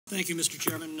Thank you, Mr.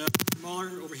 Chairman.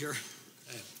 Mueller, over here.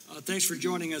 Thanks for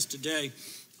joining us today.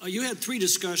 You had 3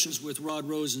 discussions with Rod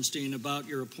Rosenstein about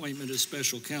your appointment as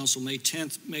special counsel, May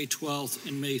 10th, May 12th,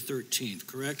 and May 13th,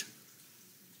 correct?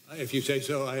 If you say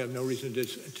so, I have no reason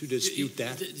to dispute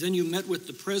that. Then you met with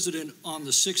the president on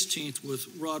the 16th with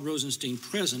Rod Rosenstein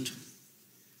present,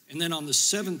 and then on the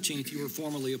 17th you were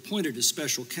formally appointed as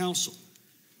special counsel.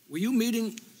 Were you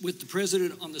meeting with the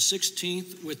president on the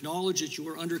 16th with knowledge that you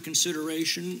were under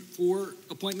consideration for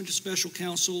appointment to special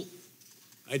counsel?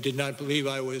 I did not believe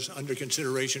I was under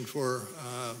consideration for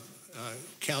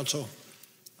counsel.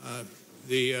 I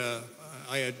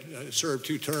had served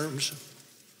 2 terms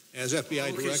as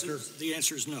FBI director. So the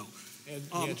answer is no. And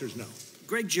the answer is no.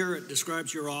 Greg Jarrett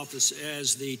describes your office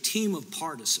as the team of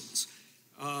partisans.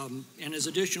 And as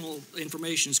additional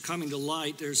information is coming to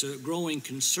light, there's a growing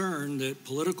concern that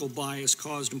political bias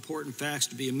caused important facts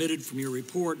to be omitted from your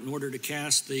report in order to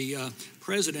cast the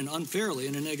president unfairly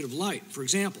in a negative light. For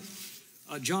example,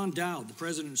 John Dowd, the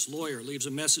president's lawyer, leaves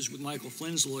a message with Michael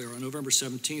Flynn's lawyer on November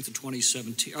 17th of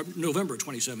 2017, November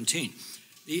 2017.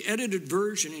 The edited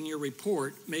version in your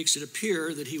report makes it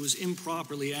appear that he was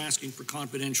improperly asking for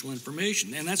confidential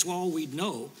information, and that's all we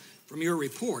know from your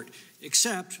report,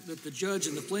 except that the judge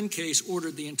in the Flynn case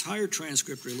ordered the entire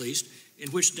transcript released, in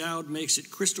which Dowd makes it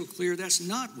crystal clear that's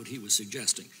not what he was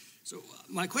suggesting. So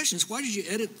my question is, why did you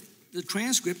edit the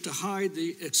transcript to hide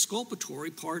the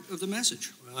exculpatory part of the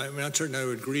message? Well, I'm not certain I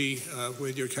would agree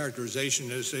with your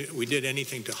characterization as we did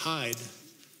anything to hide.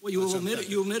 Well, you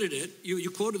omitted it. You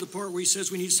quoted the part where he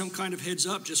says we need some kind of heads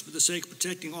up just for the sake of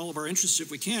protecting all of our interests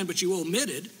if we can, but you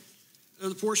omitted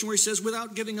the portion where he says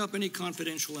without giving up any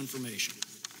confidential information.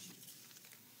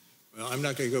 Well, I'm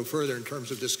not going to go further in terms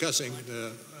of discussing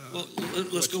the... Well,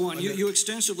 let's go on. You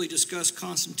extensively discussed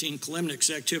Konstantin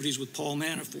Kilimnik's activities with Paul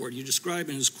Manafort. You describe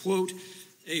him as, quote,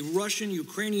 a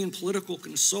Russian-Ukrainian political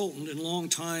consultant and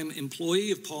longtime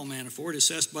employee of Paul Manafort,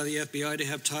 assessed by the FBI to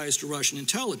have ties to Russian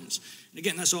intelligence. And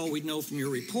again, that's all we know from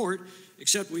your report,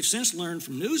 except we've since learned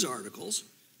from news articles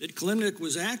that Kilimnik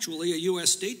was actually a U.S.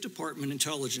 State Department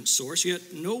intelligence source, yet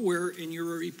nowhere in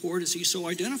your report is he so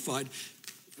identified.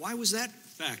 Why was that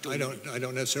fact? I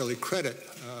don't necessarily credit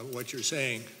what you're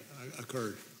saying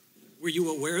occurred. Were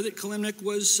you aware that Kilimnik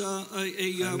was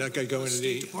I'm not going to go into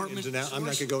the ins and outs. I'm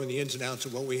not going to go in the ins and outs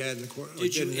of what we had in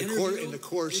the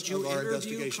course of our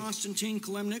investigation. Did you interview Konstantin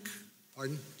Kilimnik?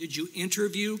 Pardon? Did you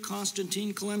interview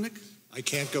Konstantin Kilimnik? I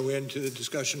can't go into the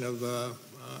discussion of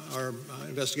our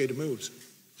investigative moves.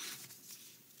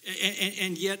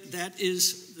 And yet that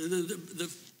is the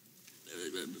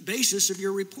basis of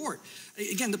your report.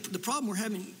 Again, the problem we're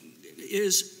having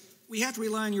is we have to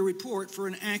rely on your report for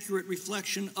an accurate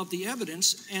reflection of the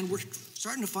evidence, and we're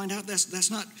starting to find out that's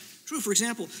not true. For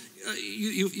example,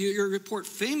 your report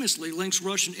famously links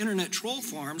Russian internet troll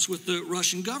farms with the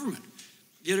Russian government.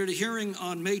 Yet at a hearing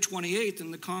on May 28th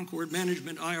in the Concord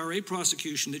Management IRA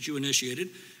prosecution that you initiated,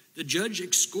 the judge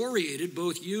excoriated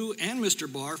both you and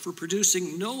Mr. Barr for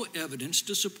producing no evidence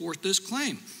to support this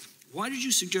claim. Why did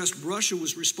you suggest Russia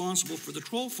was responsible for the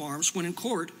troll farms when in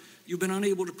court you've been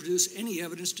unable to produce any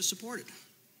evidence to support it?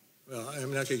 Well,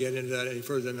 I'm not going to get into that any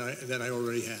further than I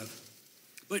already have.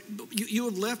 But you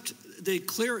have left the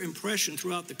clear impression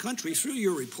throughout the country through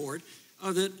your report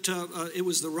that it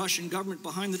was the Russian government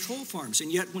behind the troll farms,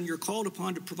 and yet when you're called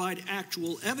upon to provide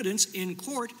actual evidence in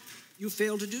court, you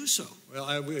fail to do so. Well,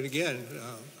 I would again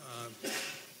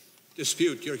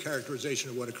dispute your characterization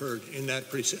of what occurred in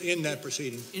that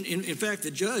proceeding. In fact,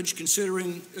 the judge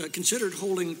considered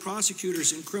holding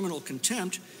prosecutors in criminal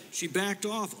contempt. She backed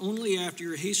off only after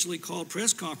your hastily called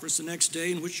press conference the next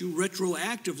day in which you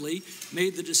retroactively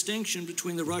made the distinction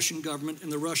between the Russian government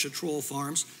and the Russia troll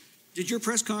farms. Did your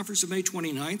press conference of May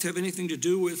 29th have anything to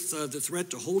do with the threat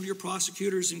to hold your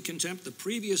prosecutors in contempt the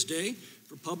previous day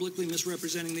for publicly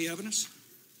misrepresenting the evidence?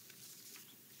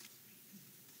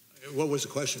 What was the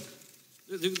question?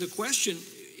 The question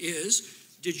is,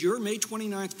 did your May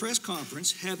 29th press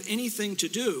conference have anything to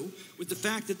do with the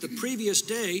fact that the previous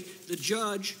day the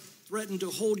judge threatened to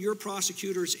hold your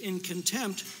prosecutors in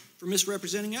contempt for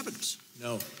misrepresenting evidence?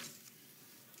 No.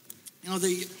 Now,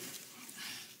 the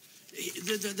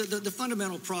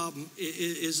fundamental problem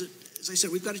is, as I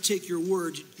said, we've got to take your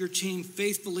word. Your team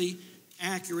faithfully,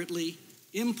 accurately,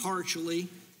 impartially,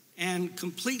 and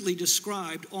completely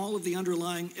described all of the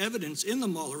underlying evidence in the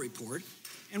Mueller report,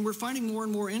 and we're finding more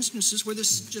and more instances where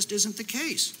this just isn't the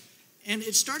case. And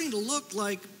it's starting to look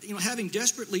like, having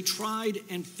desperately tried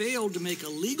and failed to make a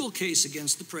legal case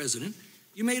against the president,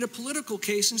 you made a political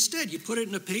case instead. You put it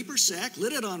in a paper sack,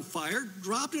 lit it on fire,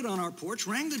 dropped it on our porch,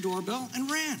 rang the doorbell, and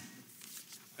ran.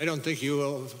 I don't think you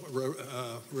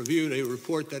have reviewed a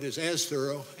report that is as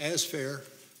thorough, as fair,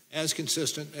 as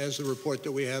consistent as the report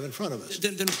that we have in front of us.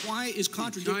 Then why is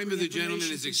contradictory The time of the information gentleman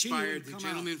has continuing expired. to The come out?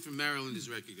 gentleman from Maryland is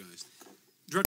recognized.